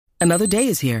Another day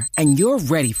is here, and you're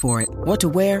ready for it. What to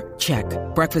wear? Check.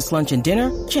 Breakfast, lunch, and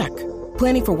dinner? Check.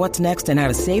 Planning for what's next and how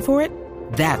to save for it?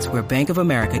 That's where Bank of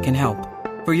America can help.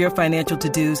 For your financial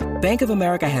to-dos, Bank of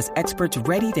America has experts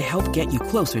ready to help get you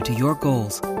closer to your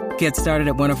goals. Get started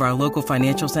at one of our local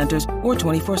financial centers or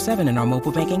 24/7 in our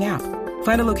mobile banking app.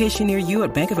 Find a location near you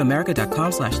at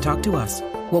bankofamerica.com/talktous.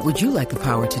 What would you like the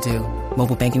power to do?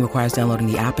 Mobile banking requires downloading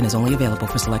the app and is only available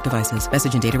for select devices.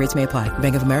 Message and data rates may apply.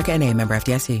 Bank of America N.A., member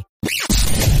FDIC.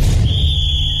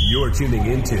 You're tuning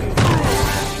into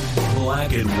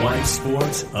Black and White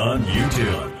Sports on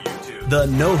YouTube. The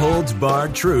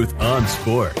no-holds-barred truth on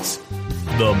sports.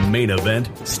 The main event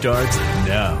starts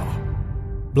now.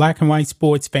 Black and white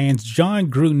sports fans,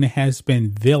 Jon Gruden has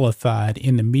been vilified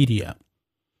in the media.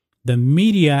 The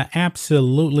media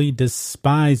absolutely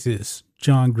despises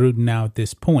Jon Gruden now at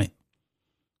this point.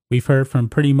 We've heard from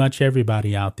pretty much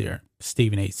everybody out there.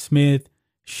 Stephen A. Smith,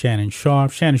 Shannon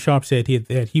Sharpe. Shannon Sharpe said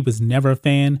that he was never a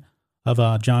fan of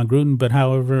Jon Gruden, but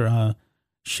however,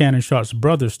 Shannon Sharpe's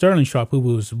brother, Sterling Sharpe, who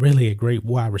was really a great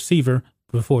wide receiver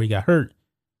before he got hurt,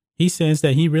 he says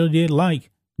that he really did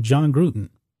like Jon Gruden.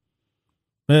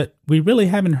 But we really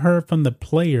haven't heard from the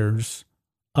players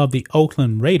of the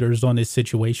Oakland Raiders on this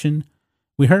situation.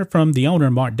 We heard from the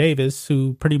owner, Mark Davis,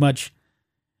 who pretty much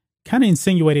kind of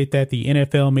insinuated that the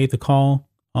NFL made the call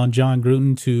on Jon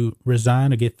Gruden to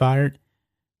resign or get fired.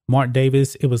 Mark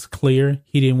Davis, it was clear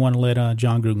he didn't want to let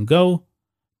Jon Gruden go,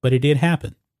 but it did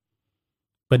happen.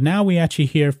 But now we actually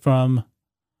hear from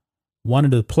one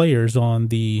of the players on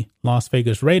the Las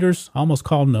Vegas Raiders. I almost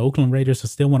called them the Oakland Raiders. I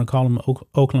still want to call them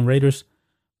Oakland Raiders.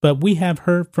 But we have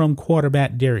heard from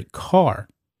quarterback Derek Carr,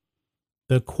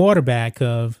 the quarterback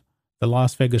of the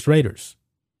Las Vegas Raiders.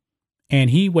 And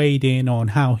he weighed in on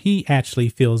how he actually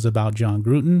feels about Jon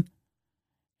Gruden.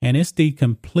 And it's the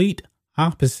complete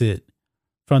opposite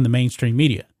from the mainstream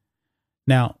media.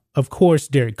 Now, of course,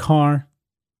 Derek Carr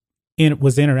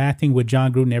was interacting with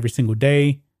Jon Gruden every single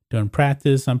day during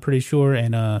practice, I'm pretty sure,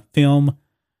 and film.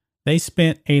 They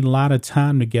spent a lot of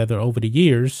time together over the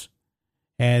years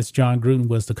as Jon Gruden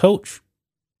was the coach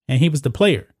and he was the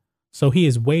player. So he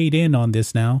is weighed in on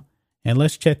this now. And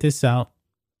let's check this out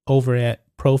over at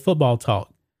Pro Football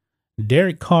Talk.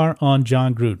 Derek Carr on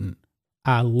Jon Gruden.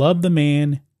 I love the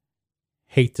man,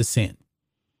 hate the sin.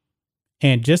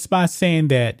 And just by saying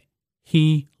that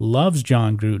he loves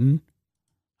Jon Gruden,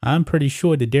 I'm pretty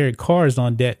sure that Derek Carr is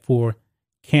on deck for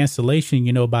cancellation,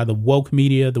 by the woke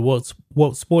media, the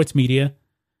woke sports media,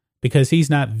 because he's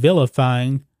not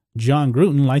vilifying Jon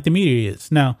Gruden like the media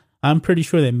is. Now, I'm pretty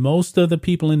sure that most of the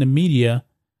people in the media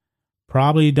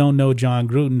probably don't know Jon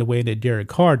Gruden the way that Derek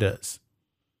Carr does.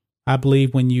 I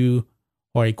believe when you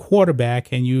are a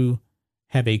quarterback and you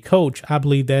have a coach, I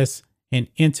believe that's an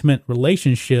intimate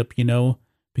relationship,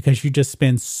 because you just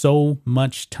spend so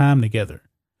much time together.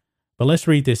 But let's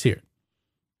read this here.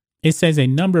 It says a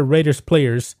number of Raiders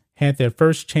players had their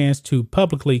first chance to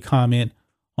publicly comment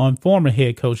on former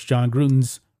head coach Jon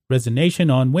Gruden's resignation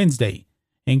on Wednesday,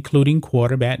 including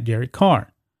quarterback Derek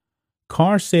Carr.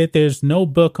 Carr said there's no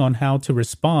book on how to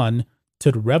respond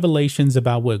to the revelations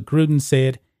about what Gruden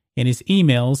said in his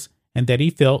emails and that he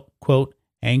felt, quote,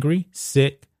 angry,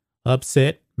 sick,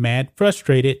 upset, mad,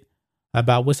 frustrated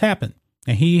about what's happened.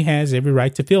 And he has every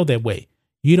right to feel that way.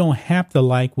 You don't have to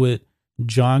like what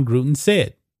Jon Gruden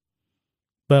said.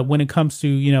 But when it comes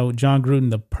to, Jon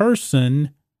Gruden, the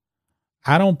person,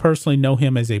 I don't personally know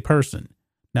him as a person.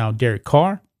 Now, Derek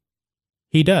Carr,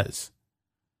 he does.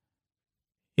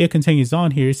 It continues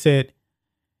on here.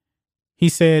 He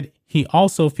said he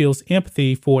also feels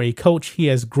empathy for a coach he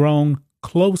has grown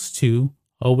close to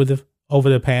over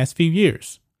the past few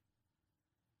years.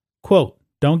 Quote,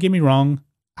 don't get me wrong,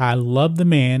 I love the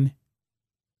man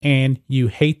and you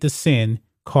hate the sin,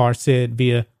 Carr said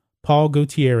via Paul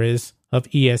Gutierrez of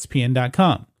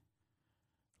ESPN.com.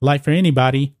 Like for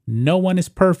anybody, no one is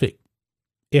perfect.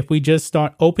 If we just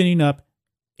start opening up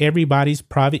everybody's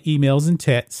private emails and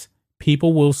texts,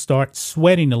 people will start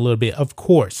sweating a little bit. Of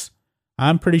course,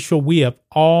 I'm pretty sure we have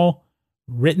all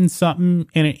written something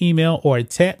in an email or a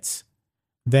text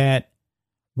that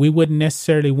we wouldn't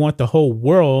necessarily want the whole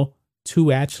world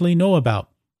to actually know about.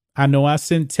 I know I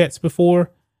sent texts before,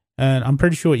 and I'm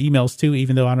pretty sure emails too,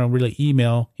 even though I don't really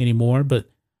email anymore, but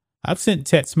I've sent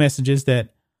text messages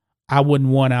that I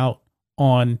wouldn't want out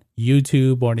on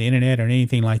YouTube or the internet or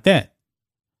anything like that.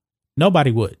 Nobody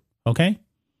would, okay?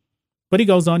 But he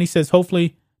goes on, he says,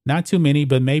 hopefully not too many,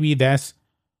 but maybe that's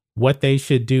what they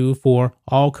should do for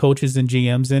all coaches and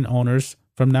GMs and owners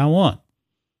from now on.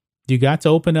 You got to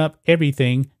open up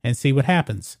everything and see what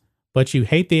happens. But you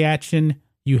hate the action,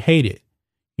 you hate it.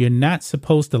 You're not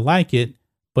supposed to like it,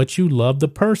 but you love the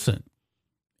person.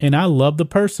 And I love the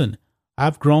person.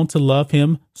 I've grown to love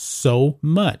him so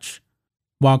much.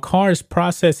 While Carr is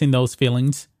processing those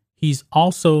feelings, he's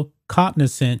also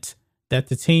cognizant that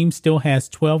the team still has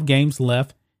 12 games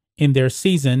left in their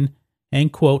season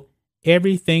and, quote,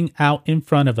 everything out in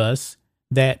front of us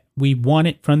that we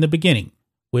wanted from the beginning,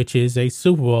 which is a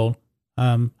Super Bowl.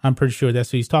 I'm pretty sure that's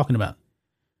what he's talking about.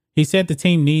 He said the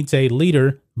team needs a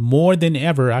leader more than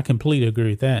ever. I completely agree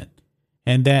with that.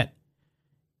 And that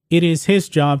it is his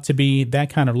job to be that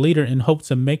kind of leader in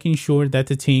hopes of making sure that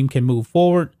the team can move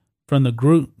forward from the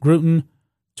Gruden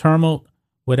turmoil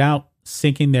without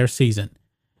sinking their season.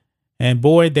 And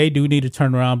boy, they do need to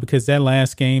turn around, because that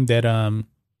last game that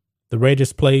the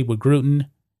Raiders played with Gruden,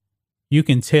 you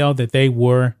can tell that they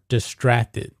were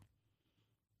distracted.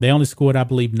 They only scored, I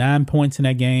believe, 9 points in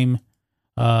that game.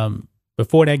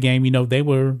 Before that game, they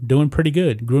were doing pretty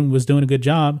good. Gruden was doing a good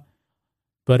job.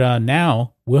 But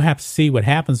now we'll have to see what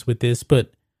happens with this.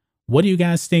 But what do you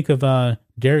guys think of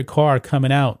Derek Carr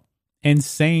coming out and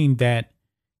saying that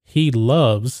he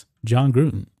loves Jon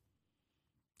Gruden?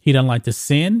 He doesn't like to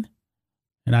sin.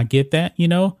 And I get that,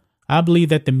 I believe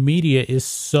that the media is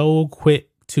so quick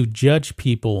to judge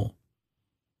people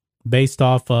based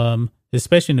off,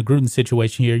 especially in the Gruden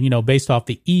situation here, based off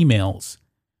the emails.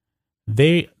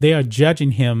 They are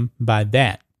judging him by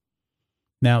that.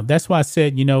 Now, that's why I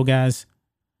said, guys,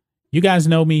 you guys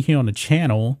know me here on the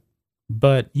channel,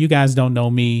 but you guys don't know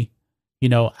me,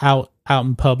 out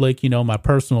in public, my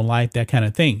personal life, that kind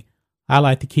of thing. I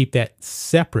like to keep that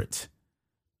separate,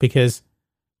 because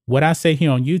what I say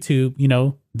here on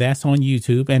YouTube, that's on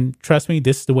YouTube. And trust me,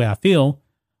 this is the way I feel.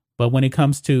 But when it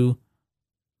comes to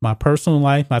my personal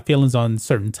life, my feelings on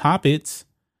certain topics,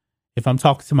 if I'm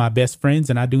talking to my best friends,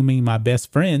 and I do mean my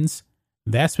best friends,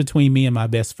 that's between me and my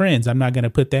best friends. I'm not going to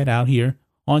put that out here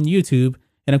on YouTube.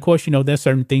 And of course, there's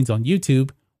certain things on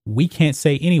YouTube we can't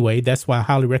say anyway. That's why I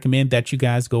highly recommend that you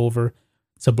guys go over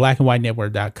to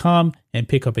blackandwhitenetwork.com and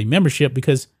pick up a membership,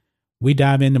 because we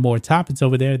dive into more topics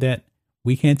over there that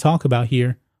we can't talk about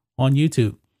here on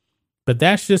YouTube. But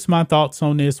that's just my thoughts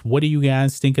on this. What do you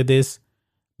guys think of this?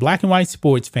 Black and white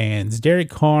sports fans, Derek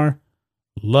Carr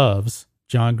loves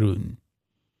Jon Gruden.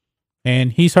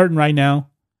 And he's hurting right now,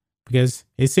 because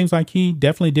it seems like he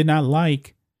definitely did not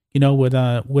like,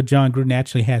 what Jon Gruden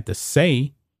actually had to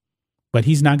say. But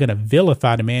he's not going to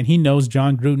vilify the man. He knows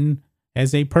Jon Gruden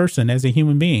as a person, as a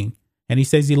human being. And he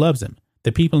says he loves him.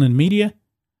 The people in the media,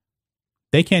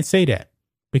 they can't say that.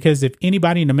 Because if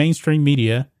anybody in the mainstream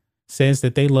media says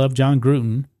that they love Jon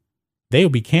Gruden, they'll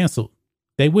be canceled.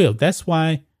 They will. That's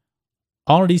why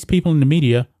all of these people in the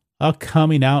media are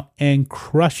coming out and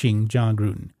crushing Jon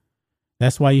Gruden.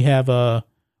 That's why you have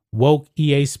woke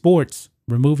EA Sports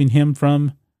removing him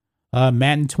from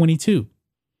Madden 22.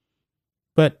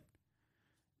 But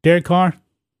Derek Carr,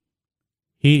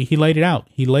 he laid it out.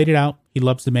 He laid it out. He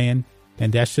loves the man,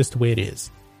 and that's just the way it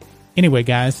is. Anyway,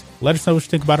 guys, let us know what you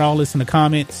think about all this in the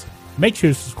comments. Make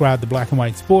sure to subscribe to Black and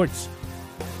White Sports,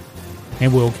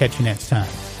 and we'll catch you next time.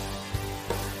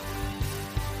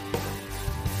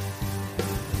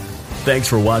 Thanks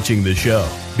for watching the show.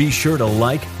 Be sure to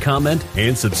like, comment,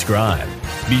 and subscribe.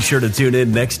 Be sure to tune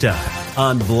in next time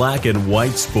on Black and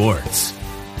White Sports.